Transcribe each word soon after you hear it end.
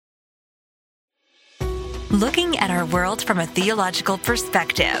Looking at our world from a theological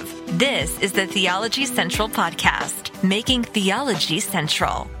perspective. This is the Theology Central Podcast, making theology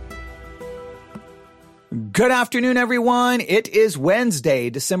central. Good afternoon, everyone. It is Wednesday,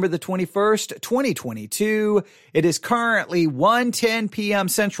 December the 21st, 2022. It is currently 1:10 p.m.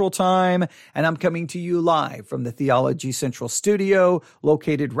 Central Time, and I'm coming to you live from the Theology Central studio,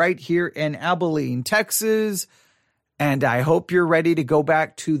 located right here in Abilene, Texas. And I hope you're ready to go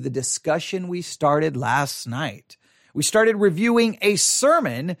back to the discussion we started last night. We started reviewing a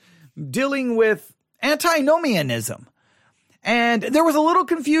sermon dealing with Antinomianism. And there was a little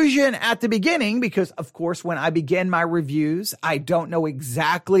confusion at the beginning because, of course, when I begin my reviews, I don't know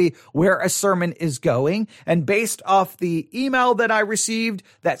exactly where a sermon is going. And based off the email that I received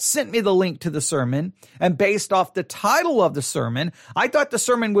that sent me the link to the sermon, and based off the title of the sermon, I thought the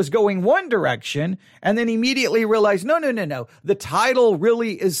sermon was going one direction, and then immediately realized, no. The title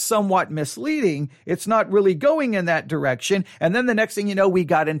really is somewhat misleading. It's not really going in that direction. And then the next thing you know, we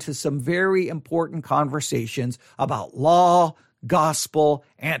got into some very important conversations about law, gospel,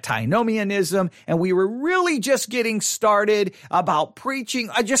 antinomianism, and we were really just getting started about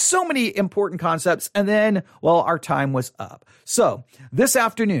preaching, just so many important concepts, and then, well, our time was up. So this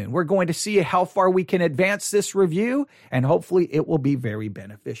afternoon, we're going to see how far we can advance this review, and hopefully it will be very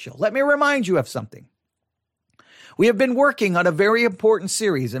beneficial. Let me remind you of something. We have been working on a very important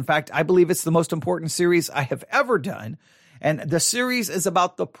series. In fact, I believe it's the most important series I have ever done. And the series is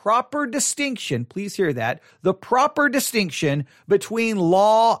about the proper distinction, please hear that, the proper distinction between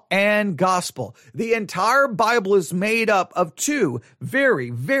law and gospel. The entire Bible is made up of two very,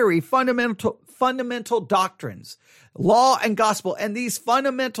 very fundamental doctrines, law and gospel. And these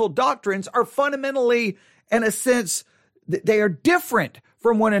fundamental doctrines are fundamentally, in a sense, they are different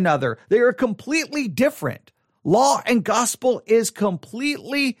from one another. They are completely different. Law and gospel is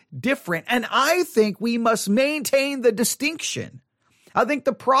completely different, and I think we must maintain the distinction. I think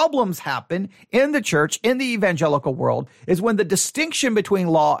the problems happen in the church, in the evangelical world, is when the distinction between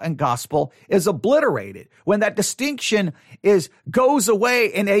law and gospel is obliterated, when that distinction goes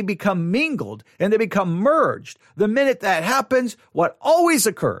away and they become mingled and they become merged. The minute that happens, what always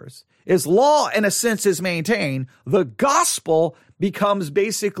occurs is law, in a sense, is maintained. The gospel becomes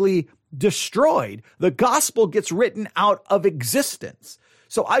basically destroyed. The gospel gets written out of existence.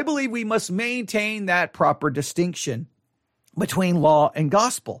 So I believe we must maintain that proper distinction between law and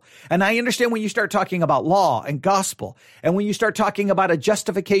gospel. And I understand when you start talking about law and gospel, and when you start talking about a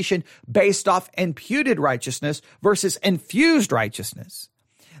justification based off imputed righteousness versus infused righteousness,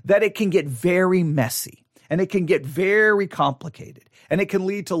 that it can get very messy and it can get very complicated and it can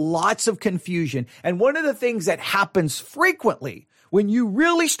lead to lots of confusion. And one of the things that happens frequently when you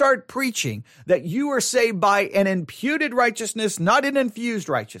really start preaching that you are saved by an imputed righteousness, not an infused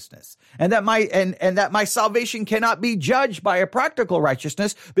righteousness, and that my salvation cannot be judged by a practical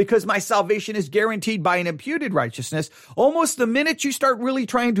righteousness because my salvation is guaranteed by an imputed righteousness, almost the minute you start really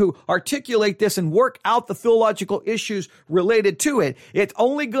trying to articulate this and work out the theological issues related to it, it's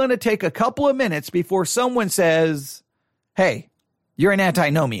only going to take a couple of minutes before someone says, hey, you're an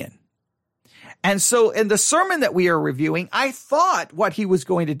antinomian. And so in the sermon that we are reviewing, I thought what he was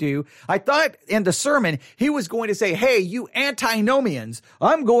going to do, I thought in the sermon, he was going to say, hey, you antinomians,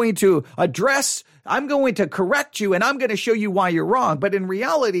 I'm going to correct you and I'm going to show you why you're wrong. But in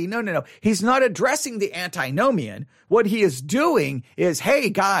reality, no. He's not addressing the antinomian. What he is doing is, hey,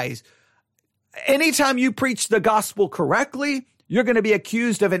 guys, anytime you preach the gospel correctly, you're going to be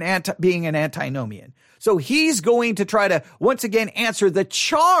accused of being an antinomian. So he's going to try to, once again, answer the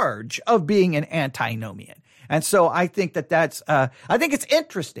charge of being an antinomian. And so I think I think it's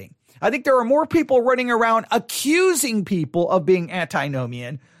interesting. I think there are more people running around accusing people of being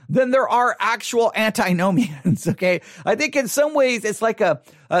antinomian than there are actual antinomians, okay? I think in some ways it's like a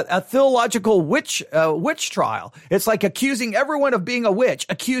theological witch trial. It's like accusing everyone of being a witch,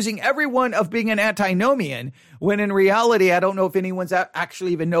 accusing everyone of being an antinomian, when in reality, I don't know if anyone's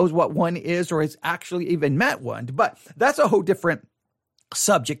actually even knows what one is or has actually even met one. But that's a whole different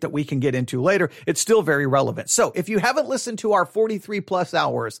subject that we can get into later. It's still very relevant. So if you haven't listened to our 43 plus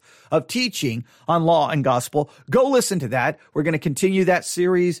hours of teaching on law and gospel, go listen to that. We're going to continue that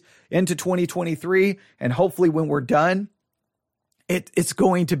series into 2023. And hopefully when we're done, it's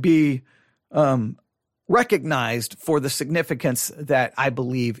going to be recognized for the significance that I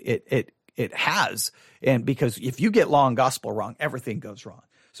believe it has. And because if you get law and gospel wrong, everything goes wrong.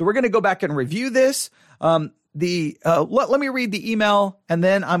 So we're going to go back and review this. let me read the email, and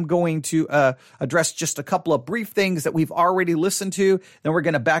then I'm going to address just a couple of brief things that we've already listened to. Then we're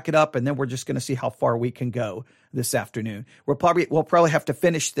going to back it up, and then we're just going to see how far we can go this afternoon. We'll probably have to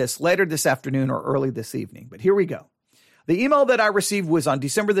finish this later this afternoon or early this evening, but here we go. The email that I received was on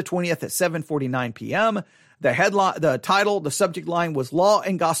December the 20th at 7:49 p.m. The headline, the title, the subject line was Law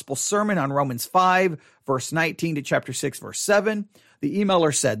and Gospel Sermon on Romans 5, verse 19 to chapter 6, verse 7. The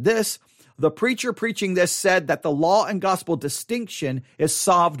emailer said this: the preacher preaching this said that the law and gospel distinction is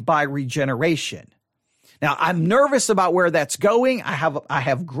solved by regeneration. Now, I'm nervous about where that's going. I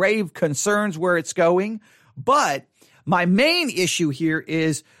have grave concerns where it's going, but my main issue here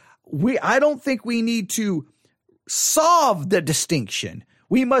is I don't think we need to solve the distinction.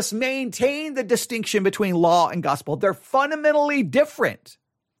 We must maintain the distinction between law and gospel. They're fundamentally different.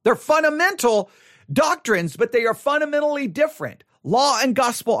 They're fundamental doctrines, but they are fundamentally different. Law and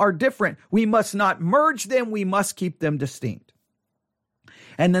gospel are different. We must not merge them. We must keep them distinct.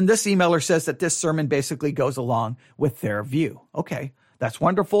 And then this emailer says that this sermon basically goes along with their view. Okay, that's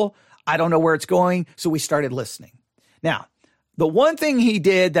wonderful. I don't know where it's going, so we started listening. Now, the one thing he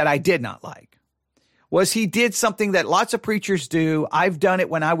did that I did not like was he did something that lots of preachers do. I've done it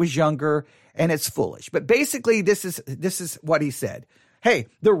when I was younger, and it's foolish. But basically, this is what he said. Hey,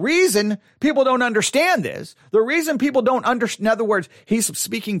 the reason people don't understand this, the reason people don't understand, in other words, he's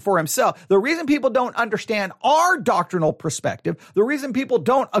speaking for himself. The reason people don't understand our doctrinal perspective, the reason people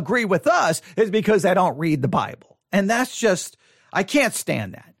don't agree with us is because they don't read the Bible. And that's just, I can't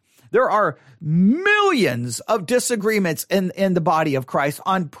stand that. There are millions of disagreements in the body of Christ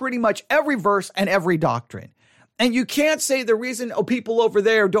on pretty much every verse and every doctrine. And you can't say the reason people over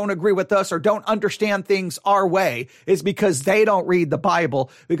there don't agree with us or don't understand things our way is because they don't read the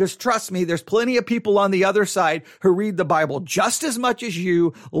Bible. Because trust me, there's plenty of people on the other side who read the Bible just as much as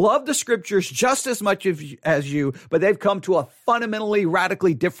you, love the scriptures just as much as you, but they've come to a fundamentally,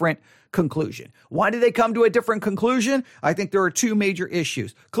 radically different conclusion. Why did they come to a different conclusion? I think there are two major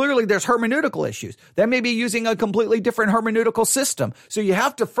issues. Clearly, there's hermeneutical issues. They may be using a completely different hermeneutical system. So you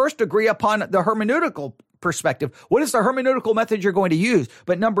have to first agree upon the hermeneutical perspective. What is the hermeneutical method you're going to use?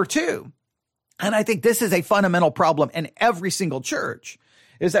 But number two, and I think this is a fundamental problem in every single church,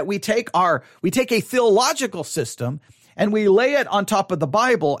 is that we take a theological system and we lay it on top of the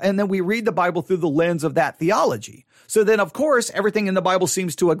Bible, and then we read the Bible through the lens of that theology. So then, of course, everything in the Bible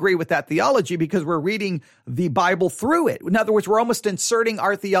seems to agree with that theology because we're reading the Bible through it. In other words, we're almost inserting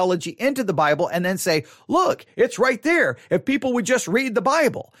our theology into the Bible and then say, look, it's right there. If people would just read the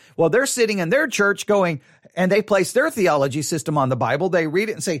Bible. Well, they're sitting in their church going, and they place their theology system on the Bible. They read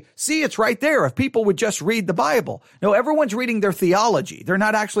it and say, see, it's right there. If people would just read the Bible. No, everyone's reading their theology. They're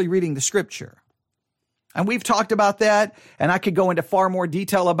not actually reading the scripture. And we've talked about that, and I could go into far more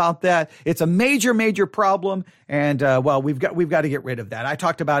detail about that. It's a major, major problem, and we've got to get rid of that. I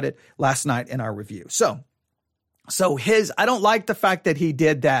talked about it last night in our review. So I don't like the fact that he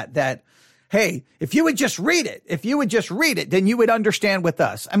did that, hey, if you would just read it, then you would understand with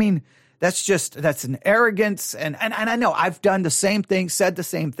us. I mean, that's an arrogance, and I know I've done the same thing, said the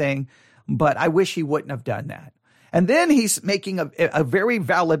same thing, but I wish he wouldn't have done that. And then he's making a very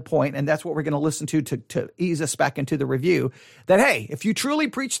valid point, and that's what we're going to listen to ease us back into the review, that, hey, if you truly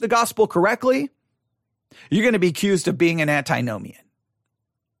preach the gospel correctly, you're going to be accused of being an antinomian.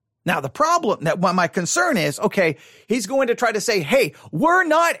 Now, the problem, that my concern is, okay, he's going to try to say, hey, we're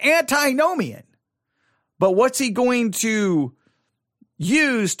not antinomian. But what's he going to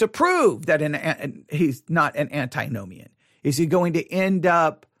use to prove that he's not an antinomian? Is he going to end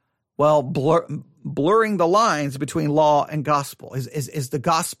up, blurring the lines between law and gospel? Is the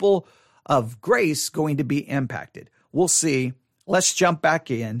gospel of grace going to be impacted? We'll see. Let's jump back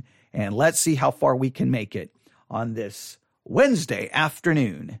in and let's see how far we can make it on this Wednesday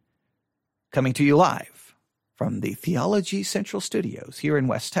afternoon, coming to you live from the Theology Central Studios here in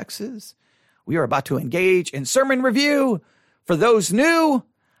West Texas. We are about to engage in sermon review. For those new,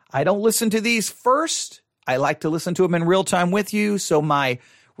 I don't listen to these first. I like to listen to them in real time with you. So my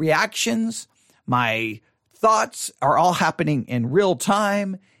reactions, my thoughts are all happening in real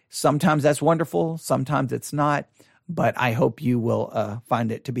time. Sometimes that's wonderful. Sometimes it's not. But I hope you will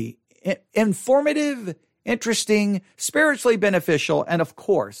find it to be informative, interesting, spiritually beneficial. And of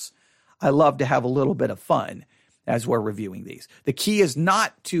course, I love to have a little bit of fun as we're reviewing these. The key is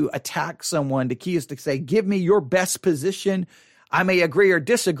not to attack someone. The key is to say, give me your best position. I may agree or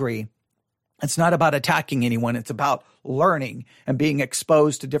disagree. It's not about attacking anyone. It's about learning and being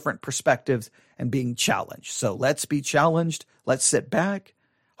exposed to different perspectives and being challenged. So let's be challenged. Let's sit back.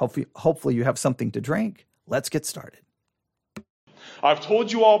 Hopefully you have something to drink. Let's get started. I've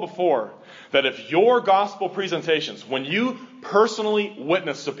told you all before that if your gospel presentations, when you personally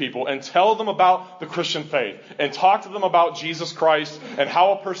witness to people and tell them about the Christian faith and talk to them about Jesus Christ and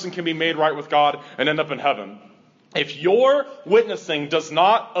how a person can be made right with God and end up in heaven, if your witnessing does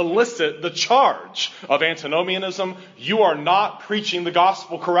not elicit the charge of antinomianism, you are not preaching the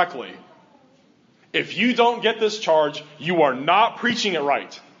gospel correctly. If you don't get this charge, you are not preaching it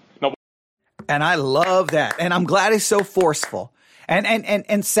right. Now, and I love that. And I'm glad he's so forceful.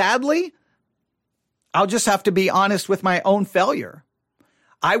 And sadly, I'll just have to be honest with my own failure.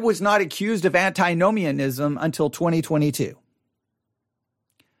 I was not accused of antinomianism until 2022.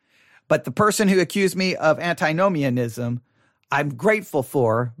 But the person who accused me of antinomianism, I'm grateful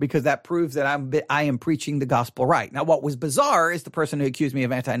for, because that proves that I am preaching the gospel right. Now, what was bizarre is the person who accused me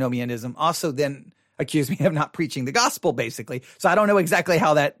of antinomianism also then accused me of not preaching the gospel, basically. So I don't know exactly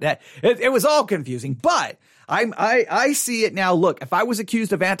how it was all confusing, but I see it now. Look, if I was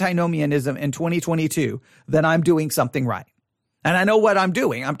accused of antinomianism in 2022, then I'm doing something right. And I know what I'm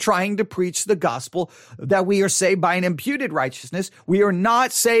doing. I'm trying to preach the gospel that we are saved by an imputed righteousness. We are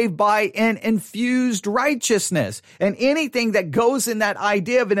not saved by an infused righteousness. And anything that goes in that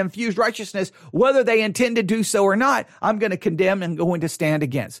idea of an infused righteousness, whether they intend to do so or not, I'm going to condemn and going to stand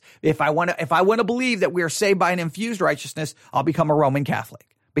against. If I want to believe that we are saved by an infused righteousness, I'll become a Roman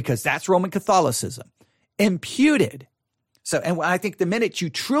Catholic, because that's Roman Catholicism. Imputed. So, and I think the minute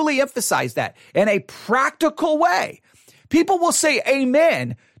you truly emphasize that in a practical way, people will say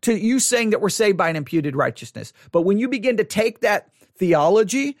amen to you saying that we're saved by an imputed righteousness. But when you begin to take that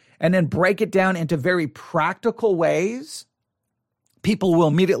theology and then break it down into very practical ways, people will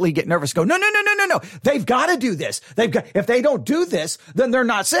immediately get nervous, go, no. They've got to do this. If they don't do this, then they're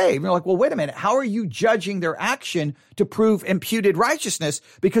not saved. And you're like, well, wait a minute. How are you judging their action to prove imputed righteousness?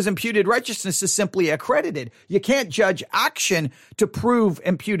 Because imputed righteousness is simply accredited. You can't judge action to prove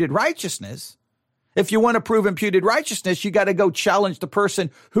imputed righteousness. If you want to prove imputed righteousness, you got to go challenge the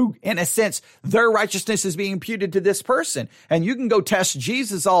person who, in a sense, their righteousness is being imputed to this person. And you can go test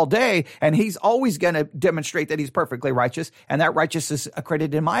Jesus all day, and he's always going to demonstrate that he's perfectly righteous, and that righteousness is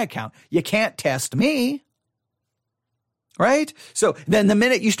accredited in my account. You can't test me. Right? So then the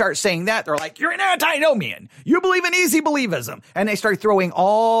minute you start saying that, they're like, you're an antinomian. You believe in easy believism. And they start throwing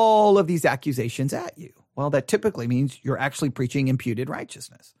all of these accusations at you. Well, that typically means you're actually preaching imputed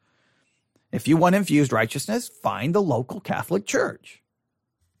righteousness. If you want infused righteousness, find the local Catholic church.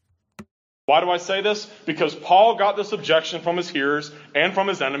 Why do I say this? Because Paul got this objection from his hearers and from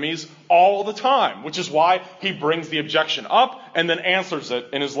his enemies all the time, which is why he brings the objection up and then answers it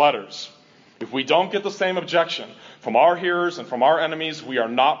in his letters. If we don't get the same objection from our hearers and from our enemies, we are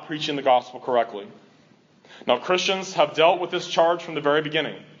not preaching the gospel correctly. Now, Christians have dealt with this charge from the very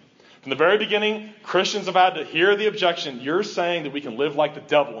beginning. From the very beginning, Christians have had to hear the objection. You're saying that we can live like the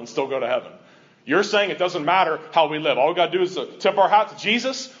devil and still go to heaven. You're saying it doesn't matter how we live. All we got to do is tip our hat to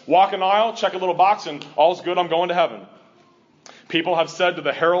Jesus, walk an aisle, check a little box, and all's good, I'm going to heaven. People have said to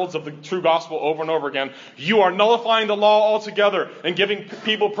the heralds of the true gospel over and over again, you are nullifying the law altogether and giving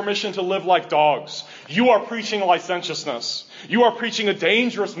people permission to live like dogs. You are preaching licentiousness. You are preaching a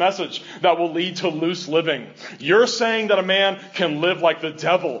dangerous message that will lead to loose living. You're saying that a man can live like the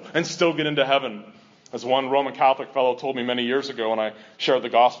devil and still get into heaven. As one Roman Catholic fellow told me many years ago when I shared the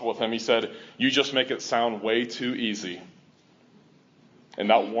gospel with him, he said, you just make it sound way too easy. And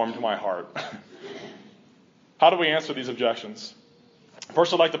that warmed my heart. How do we answer these objections?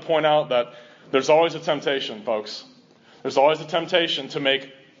 First, I'd like to point out that there's always a temptation, folks. There's always a temptation to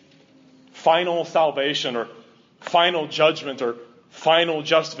make final salvation or final judgment or final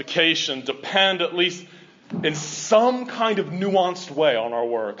justification depend, at least in some kind of nuanced way, on our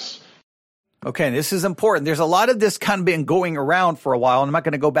works. Okay, this is important. There's a lot of this kind of been going around for a while, and I'm not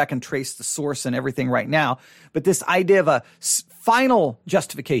going to go back and trace the source and everything right now, but this idea of a final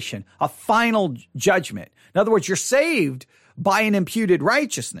justification, a final judgment. In other words, you're saved by an imputed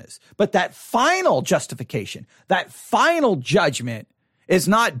righteousness, but that final justification, that final judgment is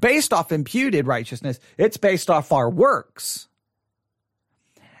not based off imputed righteousness. It's based off our works.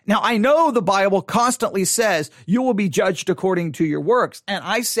 Now, I know the Bible constantly says you will be judged according to your works, and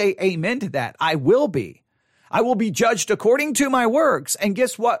I say amen to that. I will be. I will be judged according to my works, and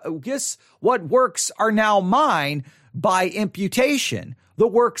guess what? Guess what works are now mine by imputation? The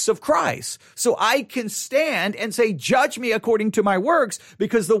works of Christ. So I can stand and say, judge me according to my works,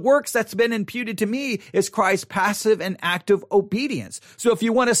 because the works that's been imputed to me is Christ's passive and active obedience. So if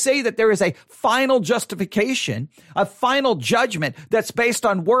you want to say that there is a final justification, a final judgment that's based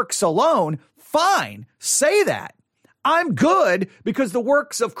on works alone, fine, say that. I'm good because the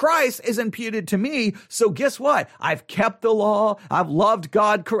works of Christ is imputed to me. So guess what? I've kept the law. I've loved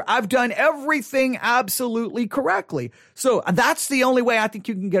God. I've done everything absolutely correctly. So that's the only way I think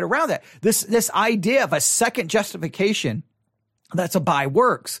you can get around that. This idea of a second justification that's a by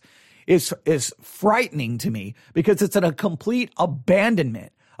works is frightening to me because it's a complete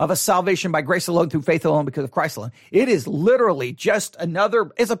abandonment of a salvation by grace alone, through faith alone, because of Christ alone. It is literally just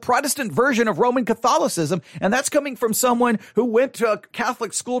it's a Protestant version of Roman Catholicism, and that's coming from someone who went to a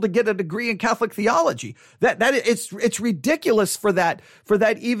Catholic school to get a degree in Catholic theology. It's ridiculous for that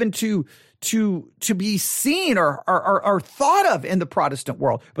even to be seen or thought of in the Protestant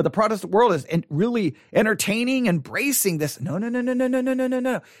world. But the Protestant world is really entertaining, embracing this.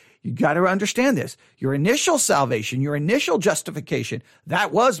 No. You got to understand this. Your initial salvation, your initial justification,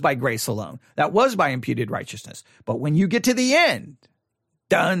 that was by grace alone. That was by imputed righteousness. But when you get to the end,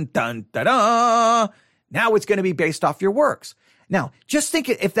 now it's going to be based off your works. Now, just think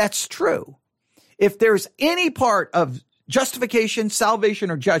if that's true. If there's any part of justification,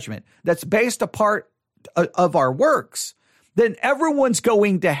 salvation, or judgment that's based apart of our works, then everyone's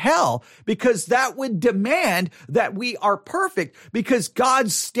going to hell, because that would demand that we are perfect, because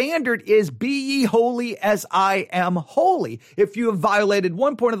God's standard is be ye holy as I am holy. If you have violated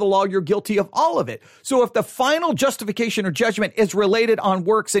one point of the law, you're guilty of all of it. So if the final justification or judgment is related on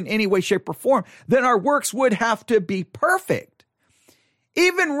works in any way, shape, or form, then our works would have to be perfect.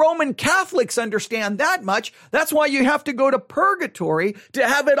 Even Roman Catholics understand that much. That's why you have to go to purgatory to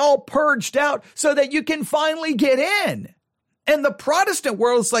have it all purged out so that you can finally get in. And the Protestant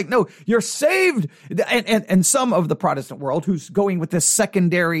world is like, no, you're saved. And some of the Protestant world who's going with this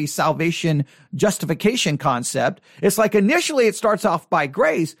secondary salvation justification concept, it's like initially it starts off by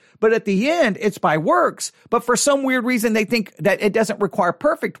grace, but at the end it's by works. But for some weird reason, they think that it doesn't require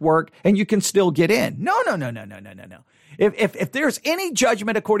perfect work and you can still get in. No. If there's any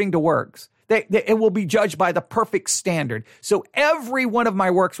judgment according to works, it will be judged by the perfect standard. So every one of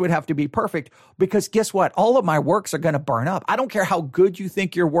my works would have to be perfect, because guess what? All of my works are going to burn up. I don't care how good you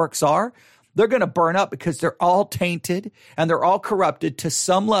think your works are. They're going to burn up because they're all tainted and they're all corrupted to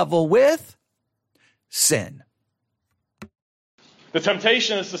some level with sin. The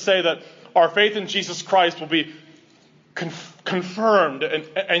temptation is to say that our faith in Jesus Christ will be confirmed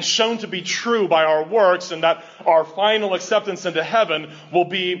and shown to be true by our works, and that our final acceptance into heaven will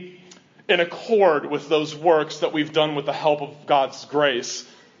be in accord with those works that we've done with the help of God's grace.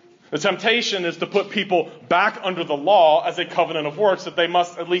 The temptation is to put people back under the law as a covenant of works that they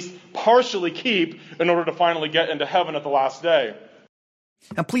must at least partially keep in order to finally get into heaven at the last day.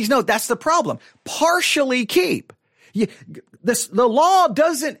 And please note, that's the problem. Partially keep. The law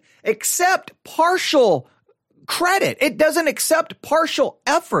doesn't accept partial credit. It doesn't accept partial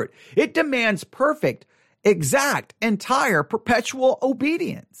effort. It demands perfect, exact, entire, perpetual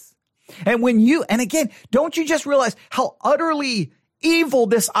obedience. And again, don't you just realize how utterly evil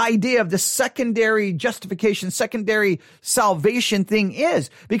this idea of the secondary justification, secondary salvation thing is?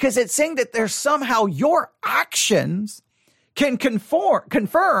 Because it's saying that there's somehow your actions can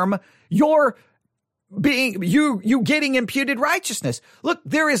confirm your being, you getting imputed righteousness. Look,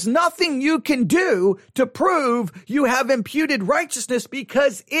 there is nothing you can do to prove you have imputed righteousness,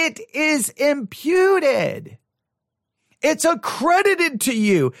 because it is imputed. It's accredited to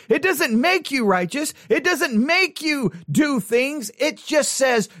you. It doesn't make you righteous. It doesn't make you do things. It just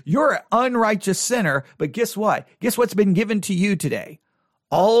says you're an unrighteous sinner. But guess what? Guess what's been given to you today?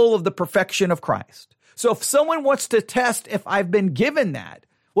 All of the perfection of Christ. So if someone wants to test if I've been given that,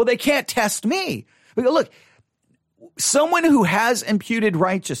 well, they can't test me. Because look, someone who has imputed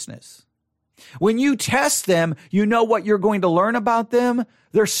righteousness, when you test them, you know what you're going to learn about them?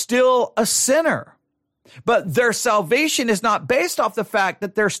 They're still a sinner. But their salvation is not based off the fact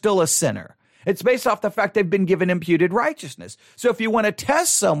that they're still a sinner. It's based off the fact they've been given imputed righteousness. So if you want to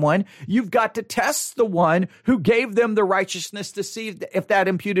test someone, you've got to test the one who gave them the righteousness to see if that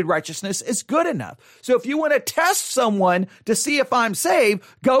imputed righteousness is good enough. So if you want to test someone to see if I'm saved,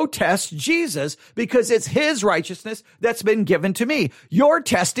 go test Jesus, because it's his righteousness that's been given to me. You're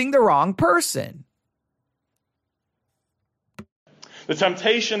testing the wrong person. The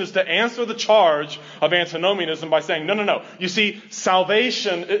temptation is to answer the charge of antinomianism by saying, no. You see,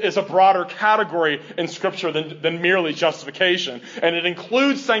 salvation is a broader category in Scripture than merely justification. And it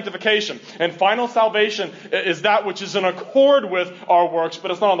includes sanctification. And final salvation is that which is in accord with our works,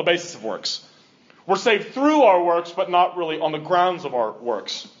 but it's not on the basis of works. We're saved through our works, but not really on the grounds of our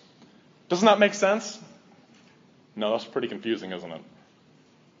works. Doesn't that make sense? No, that's pretty confusing, isn't it?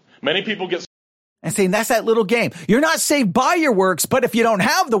 Many people get and saying that's that little game. You're not saved by your works, but if you don't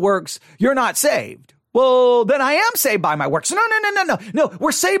have the works, you're not saved. Well, then I am saved by my works. No.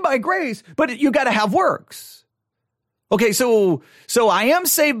 We're saved by grace, but you got to have works. Okay, so I am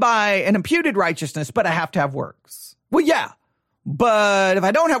saved by an imputed righteousness, but I have to have works. Well, yeah, but if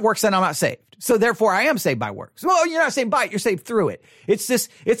I don't have works, then I'm not saved. So therefore I am saved by works. Well, you're not saved by it. You're saved through it.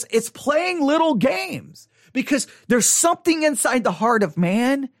 It's playing little games because there's something inside the heart of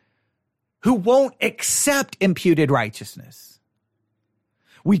man who won't accept imputed righteousness.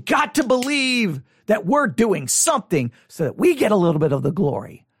 We got to believe that we're doing something so that we get a little bit of the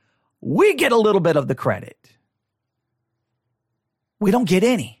glory. We get a little bit of the credit. We don't get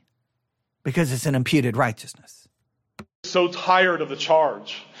any because it's an imputed righteousness. So tired of the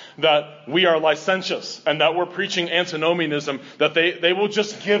charge that we are licentious and that we're preaching antinomianism that they will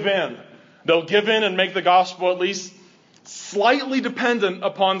just give in. They'll give in and make the gospel at least slightly dependent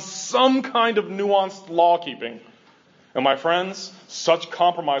upon some kind of nuanced law keeping. And my friends, such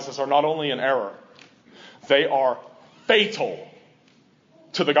compromises are not only an error, they are fatal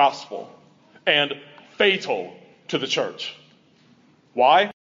to the gospel and fatal to the church.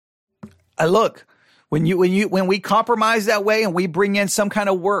 Why? Look, when we compromise that way and we bring in some kind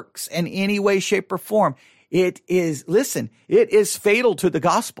of works in any way, shape, or form, it is fatal to the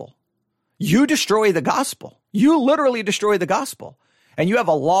gospel. You destroy the gospel. You literally destroy the gospel. And you have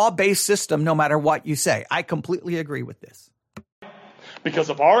a law-based system no matter what you say. I completely agree with this. Because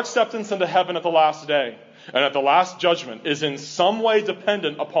of our acceptance into heaven at the last day and at the last judgment is in some way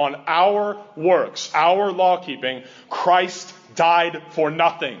dependent upon our works, our law keeping, Christ died for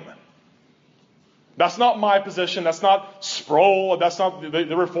nothing. That's not my position. That's not Sproul. That's not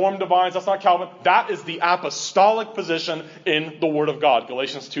the Reformed divines. That's not Calvin. That is the apostolic position in the Word of God.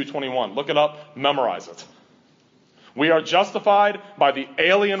 Galatians 2:21. Look it up. Memorize it. We are justified by the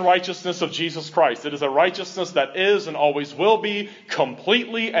alien righteousness of Jesus Christ. It is a righteousness that is and always will be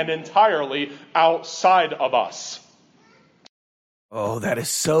completely and entirely outside of us. Oh, that is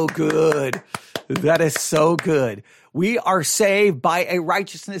so good. That is so good. We are saved by a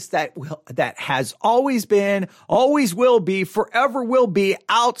righteousness that has always been, always will be, forever will be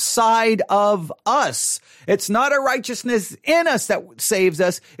outside of us. It's not a righteousness in us that saves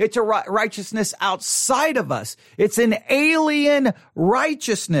us. It's a righteousness outside of us. It's an alien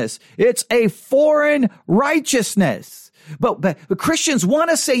righteousness. It's a foreign righteousness. But Christians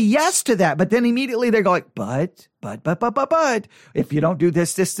want to say yes to that, but then immediately they go like, but, if you don't do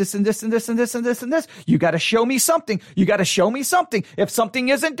this, and this, you got to show me something. You got to show me something. If something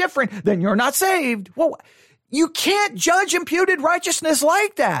isn't different, then you're not saved. Well, you can't judge imputed righteousness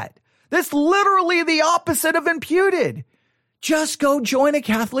like that. That's literally the opposite of imputed. Just go join a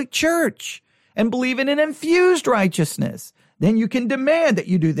Catholic church and believe in an infused righteousness. Then you can demand that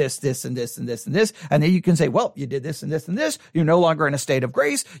you do this, and this. And then you can say, well, you did this and this and this. You're no longer in a state of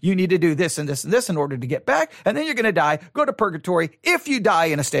grace. You need to do this and this and this in order to get back. And then you're going to die, go to purgatory if you die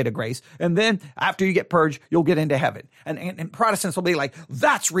in a state of grace. And then after you get purged, you'll get into heaven. And Protestants will be like,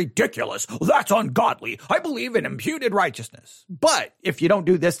 that's ridiculous. That's ungodly. I believe in imputed righteousness. But if you don't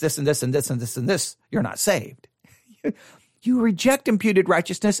do this, and this, and this, and this, and this, you're not saved. You reject imputed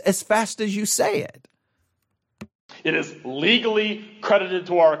righteousness as fast as you say it. It is legally credited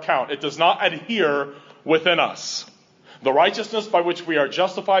to our account. It does not adhere within us. The righteousness by which we are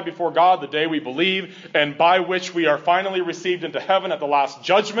justified before God the day we believe, and by which we are finally received into heaven at the last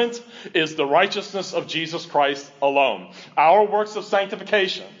judgment, is the righteousness of Jesus Christ alone. Our works of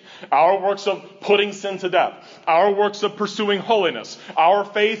sanctification, our works of putting sin to death, our works of pursuing holiness, our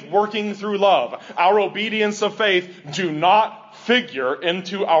faith working through love, our obedience of faith do not figure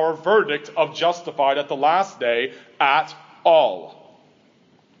into our verdict of justified at the last day at all.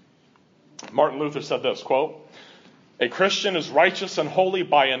 Martin Luther said this, quote, "A Christian is righteous and holy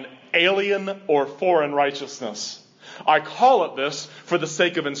by an alien or foreign righteousness. I call it this for the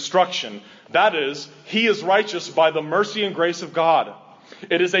sake of instruction. That is, he is righteous by the mercy and grace of God.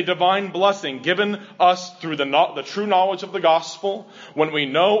 It is a divine blessing given us through the true knowledge of the gospel when we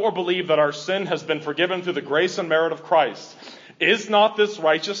know or believe that our sin has been forgiven through the grace and merit of Christ. Is not this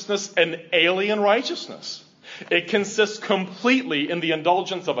righteousness an alien righteousness? It consists completely in the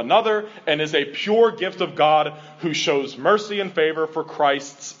indulgence of another and is a pure gift of God who shows mercy and favor for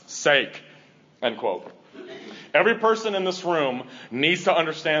Christ's sake." End quote. Every person in this room needs to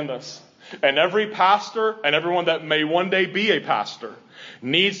understand this. And every pastor and everyone that may one day be a pastor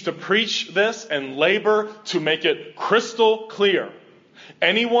needs to preach this and labor to make it crystal clear.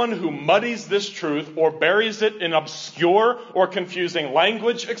 Anyone who muddies this truth or buries it in obscure or confusing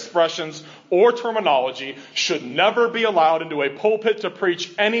language, expressions, or terminology should never be allowed into a pulpit to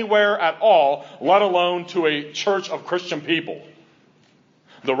preach anywhere at all, let alone to a church of Christian people.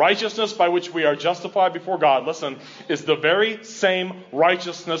 The righteousness by which we are justified before God, listen, is the very same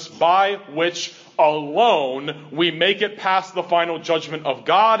righteousness by which alone we make it past the final judgment of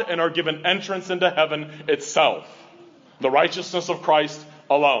God and are given entrance into heaven itself. The righteousness of Christ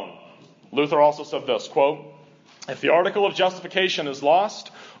alone. Luther also said this, quote, if the article of justification is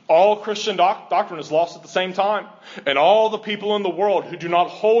lost, all Christian doctrine is lost at the same time. And all the people in the world who do not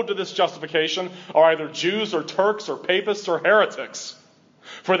hold to this justification are either Jews or Turks or papists or heretics.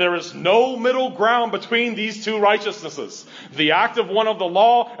 For there is no middle ground between these two righteousnesses, the active one of the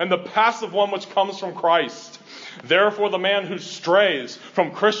law and the passive one which comes from Christ. Therefore, the man who strays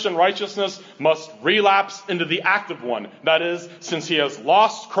from Christian righteousness must relapse into the active one. That is, since he has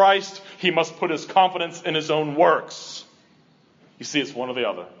lost Christ, he must put his confidence in his own works. You see, it's one or the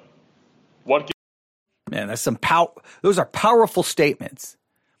other. Man, that's those are powerful statements.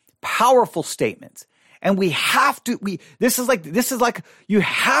 Powerful statements. And we have to, this is like, you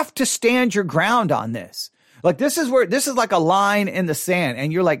have to stand your ground on this. Like this is like a line in the sand.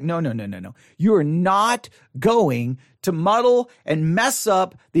 And you're like, no. You are not going to muddle and mess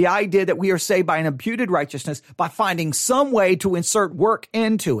up the idea that we are saved by an imputed righteousness by finding some way to insert work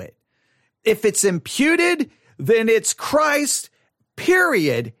into it. If it's imputed, then it's Christ,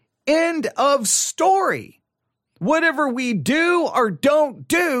 period. End of story. Whatever we do or don't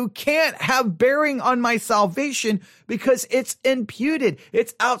do can't have bearing on my salvation because it's imputed.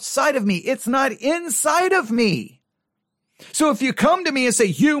 It's outside of me. It's not inside of me. So if you come to me and say,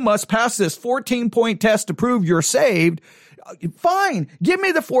 you must pass this 14-point test to prove you're saved, fine. Give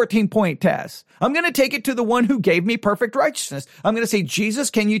me the 14-point test. I'm going to take it to the one who gave me perfect righteousness. I'm going to say, Jesus,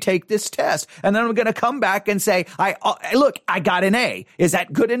 can you take this test? And then I'm going to come back and say, look, I got an A. Is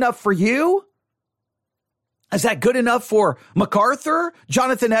that good enough for you? Is that good enough for MacArthur,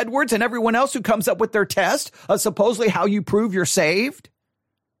 Jonathan Edwards, and everyone else who comes up with their test of supposedly how you prove you're saved?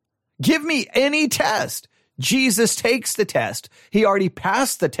 Give me any test. Jesus takes the test. He already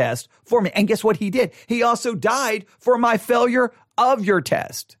passed the test for me. And guess what he did? He also died for my failure of your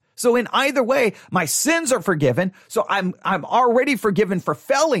test. So in either way, my sins are forgiven. So I'm already forgiven for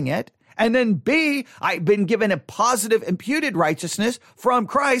failing it. And then B, I've been given a positive imputed righteousness from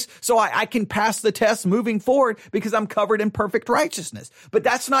Christ, so I can pass the test moving forward because I'm covered in perfect righteousness. But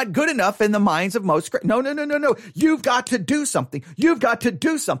that's not good enough in the minds of most. No. You've got to do something. You've got to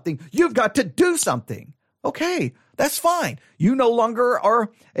do something. You've got to do something. Okay, that's fine. You no longer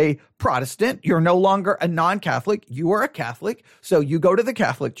are a Protestant. You're no longer a non-Catholic. You are a Catholic. So you go to the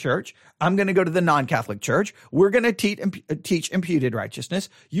Catholic Church. I'm going to go to the non-Catholic church. We're going to teach imputed righteousness.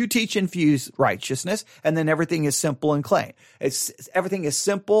 You teach infused righteousness. And then everything is simple and clean. Everything is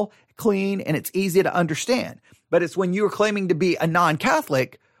simple, clean, and it's easy to understand. But it's when you're claiming to be a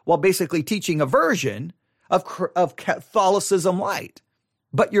non-Catholic while basically teaching a version of Catholicism light.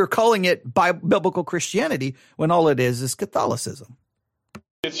 But you're calling it biblical Christianity when all it is Catholicism.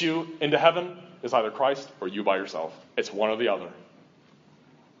 Gets you into heaven is either Christ or you by yourself. It's one or the other.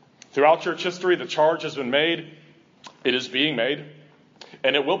 Throughout church history, the charge has been made, it is being made,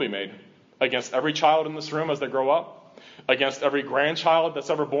 and it will be made against every child in this room as they grow up, against every grandchild that's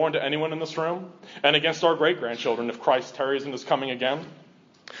ever born to anyone in this room, and against our great-grandchildren if Christ tarries and is coming again.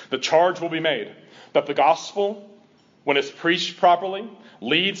 The charge will be made that the gospel, when it's preached properly,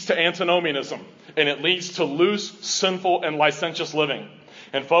 leads to antinomianism, and it leads to loose, sinful, and licentious living.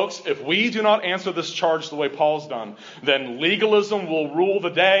 And folks, if we do not answer this charge the way Paul's done, then legalism will rule the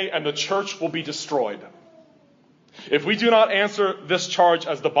day and the church will be destroyed. If we do not answer this charge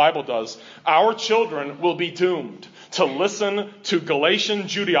as the Bible does, our children will be doomed to listen to Galatian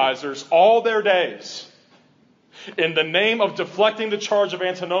Judaizers all their days. In the name of deflecting the charge of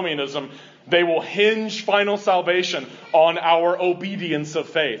antinomianism, they will hinge final salvation on our obedience of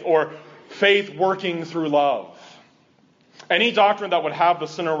faith, or faith working through love. Any doctrine that would have the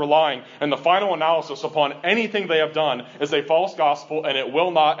sinner relying in the final analysis upon anything they have done is a false gospel, and it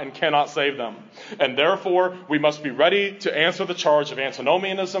will not and cannot save them. And therefore, we must be ready to answer the charge of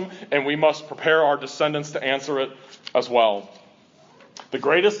antinomianism, and we must prepare our descendants to answer it as well. The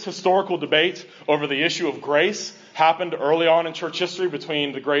greatest historical debate over the issue of grace happened early on in church history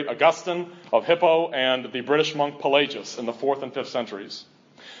between the great Augustine of Hippo and the British monk Pelagius in the 4th and 5th centuries.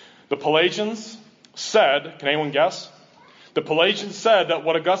 The Pelagians said, can anyone guess? The Pelagians said that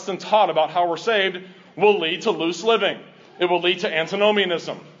what Augustine taught about how we're saved will lead to loose living. It will lead to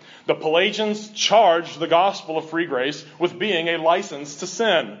antinomianism. The Pelagians charged the gospel of free grace with being a license to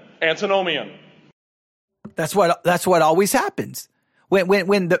sin, antinomian. That's what always happens. When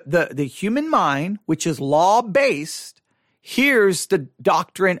the human mind, which is law-based, hears the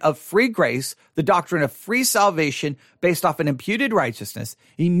doctrine of free grace, the doctrine of free salvation based off an imputed righteousness,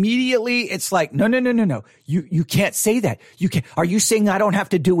 immediately it's like, no. You can't say that. You can't. Are you saying I don't have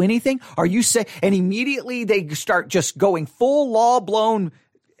to do anything? Are you saying? And immediately they start just going full law blown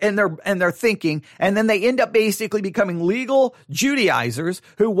in their thinking, and then they end up basically becoming legal Judaizers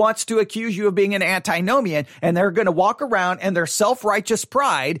who wants to accuse you of being an antinomian, and they're going to walk around in their self-righteous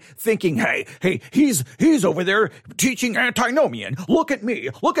pride thinking, hey, he's over there teaching antinomian. Look at me.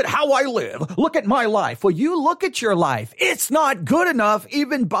 Look at how I live. Look at my life. Well, you look at your life. It's not good enough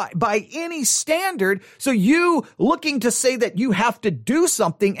even by any standard. So you looking to say that you have to do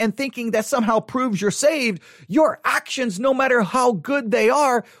something and thinking that somehow proves you're saved, your actions, no matter how good they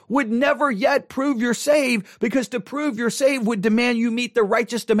are, would never yet prove you're saved, because to prove you're saved would demand you meet the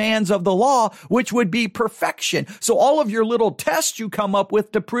righteous demands of the law, which would be perfection. So all of your little tests you come up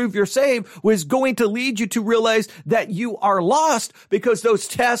with to prove you're saved was going to lead you to realize that you are lost, because those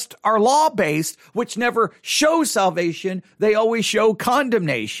tests are law-based, which never show salvation. They always show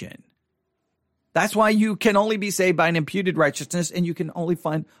condemnation. That's why you can only be saved by an imputed righteousness, and you can only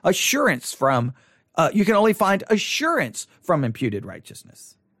find assurance from imputed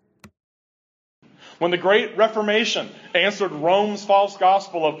righteousness. When the Great Reformation answered Rome's false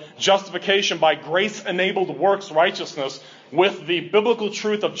gospel of justification by grace-enabled works righteousness with the biblical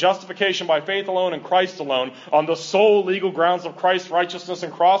truth of justification by faith alone and Christ alone on the sole legal grounds of Christ's righteousness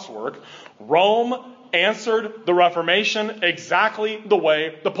and cross work, Rome answered the Reformation exactly the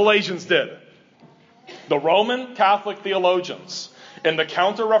way the Pelagians did. The Roman Catholic theologians in the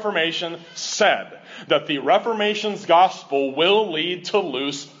Counter-Reformation said that the Reformation's gospel will lead to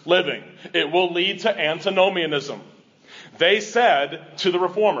loose living. It will lead to antinomianism. They said to the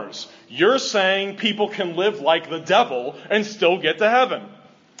reformers, you're saying people can live like the devil and still get to heaven.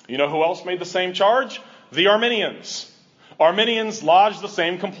 You know who else made the same charge? The Arminians. Arminians lodged the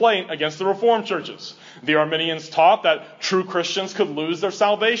same complaint against the Reformed churches. The Arminians taught that true Christians could lose their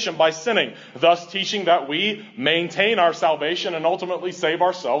salvation by sinning, thus teaching that we maintain our salvation and ultimately save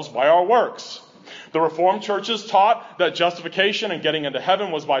ourselves by our works. The Reformed churches taught that justification and getting into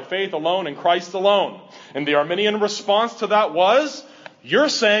heaven was by faith alone in Christ alone. And the Arminian response to that was, you're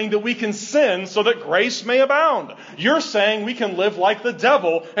saying that we can sin so that grace may abound. You're saying we can live like the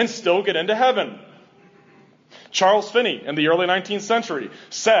devil and still get into heaven. Charles Finney in the early 19th century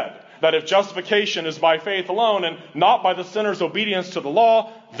said that if justification is by faith alone and not by the sinner's obedience to the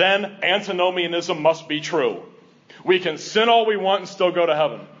law, then antinomianism must be true. We can sin all we want and still go to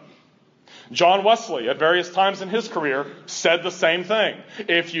heaven. John Wesley, at various times in his career, said the same thing.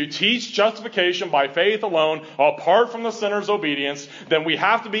 If you teach justification by faith alone, apart from the sinner's obedience, then we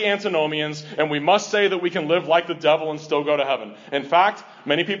have to be antinomians, and we must say that we can live like the devil and still go to heaven. In fact,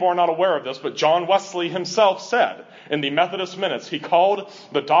 many people are not aware of this, but John Wesley himself said in the Methodist Minutes, he called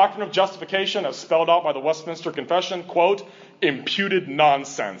the doctrine of justification, as spelled out by the Westminster Confession, quote, imputed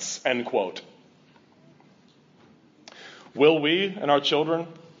nonsense, end quote. Will we and our children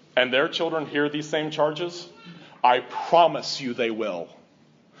and their children hear these same charges? I promise you they will.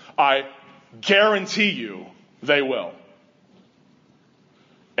 I guarantee you they will.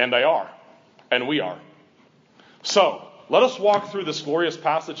 And they are. And we are. So, let us walk through this glorious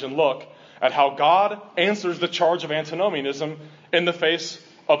passage and look at how God answers the charge of antinomianism in the face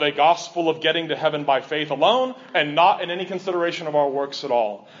of a gospel of getting to heaven by faith alone and not in any consideration of our works at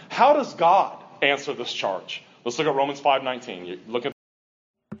all. How does God answer this charge? Let's look at Romans 5:19. Look at.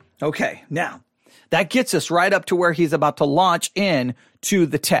 Okay, now, that gets us right up to where he's about to launch in to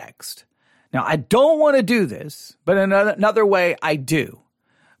the text. Now, I don't want to do this, but another way I do,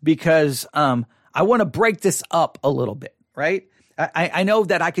 because I want to break this up a little bit, right? I know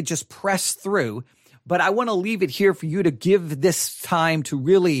that I could just press through, but I want to leave it here for you to give this time to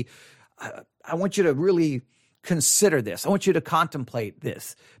really, I want you to really consider this. I want you to contemplate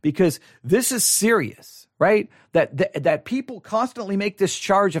this, because this is serious. Right? That people constantly make this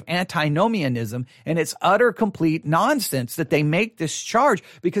charge of antinomianism, and it's utter complete nonsense that they make this charge,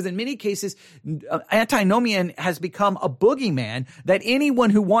 because in many cases, antinomian has become a boogeyman that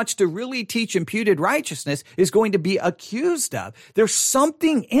anyone who wants to really teach imputed righteousness is going to be accused of. There's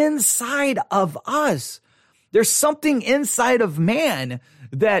something inside of us. There's something inside of man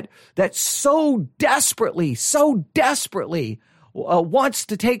that so desperately wants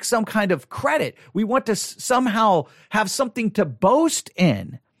to take some kind of credit. We want to somehow have something to boast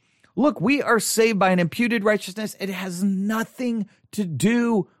in. Look, we are saved by an imputed righteousness. It has nothing to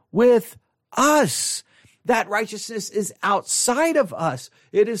do with us. That righteousness is outside of us.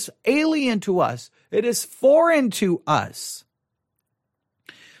 It is alien to us. It is foreign to us.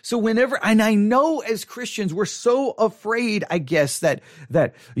 So whenever, and I know as Christians, we're so afraid, I guess, that,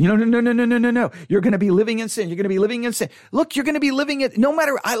 no. You're going to be living in sin. You're going to be living in sin. Look, you're going to be living it no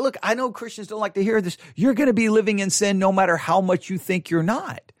matter, I know Christians don't like to hear this. You're going to be living in sin no matter how much you think you're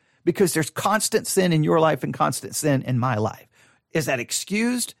not, because there's constant sin in your life and constant sin in my life. Is that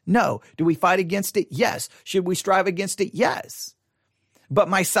excused? No. Do we fight against it? Yes. Should we strive against it? Yes. But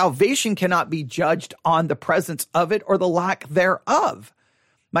my salvation cannot be judged on the presence of it or the lack thereof.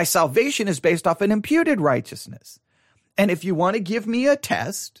 My salvation is based off an imputed righteousness. And if you want to give me a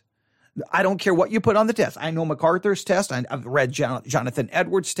test, I don't care what you put on the test. I know MacArthur's test. I've read Jonathan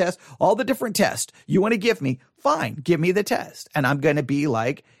Edwards' test, all the different tests you want to give me. Fine, give me the test. And I'm going to be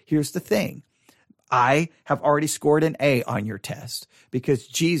like, here's the thing. I have already scored an A on your test because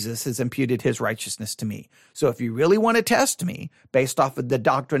Jesus has imputed his righteousness to me. So if you really want to test me based off of the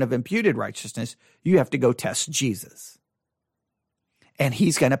doctrine of imputed righteousness, you have to go test Jesus. And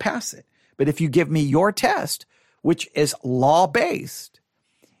he's going to pass it. But if you give me your test, which is law-based,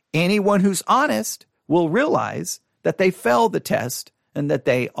 anyone who's honest will realize that they failed the test and that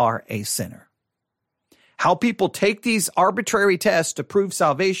they are a sinner. How people take these arbitrary tests to prove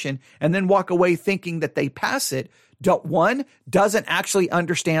salvation and then walk away thinking that they pass it, doesn't actually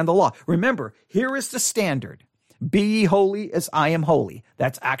understand the law. Remember, here is the standard. Be ye holy as I am holy.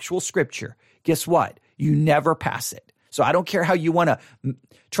 That's actual scripture. Guess what? You never pass it. So I don't care how you want to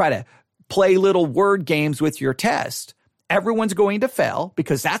try to play little word games with your test. Everyone's going to fail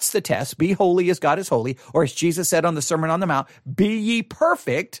because that's the test. Be holy as God is holy. Or as Jesus said on the Sermon on the Mount, be ye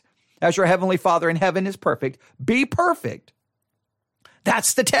perfect as your heavenly Father in heaven is perfect. Be perfect.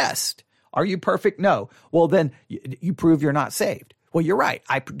 That's the test. Are you perfect? No. Well, then you prove you're not saved. Well, you're right.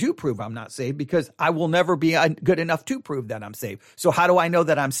 I do prove I'm not saved because I will never be good enough to prove that I'm saved. So how do I know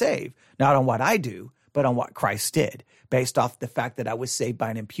that I'm saved? Not on what I do, but on what Christ did, based off the fact that I was saved by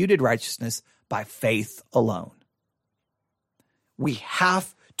an imputed righteousness by faith alone. We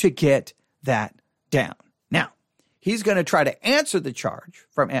have to get that down. Now, he's going to try to answer the charge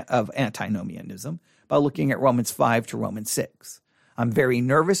of antinomianism by looking at Romans 5 to Romans 6. I'm very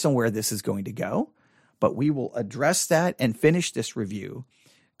nervous on where this is going to go, but we will address that and finish this review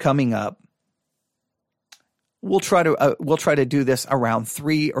coming up. We'll try to do this around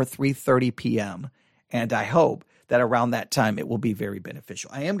 3 or 3:30 p.m., and I hope that around that time it will be very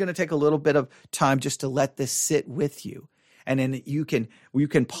beneficial. I am going to take a little bit of time just to let this sit with you. And then you can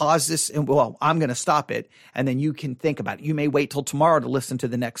pause this and, well, I'm going to stop it. And then you can think about it. You may wait till tomorrow to listen to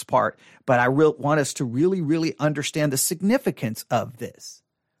the next part, but I want us to really, really understand the significance of this.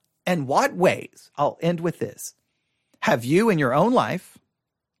 And what ways, I'll end with this. Have you in your own life,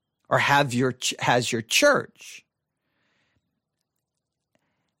 or has your church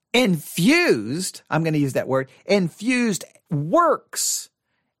infused, I'm going to use that word, infused works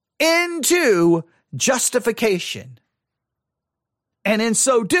into justification? And in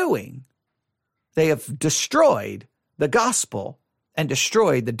so doing, they have destroyed the gospel and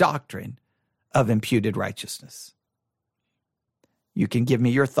destroyed the doctrine of imputed righteousness. You can give me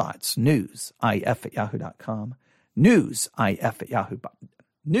your thoughts. newsif@yahoo.com.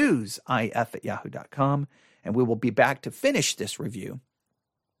 newsif@yahoo.com. And we will be back to finish this review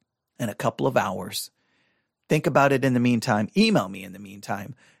in a couple of hours. Think about it in the meantime. Email me in the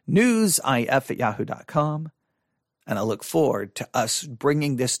meantime. newsif@yahoo.com. And I look forward to us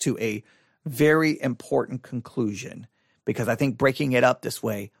bringing this to a very important conclusion, because I think breaking it up this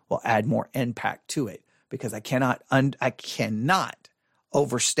way will add more impact to it, because I cannot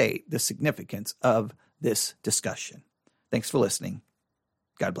overstate the significance of this discussion. Thanks for listening.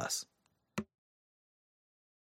 God bless.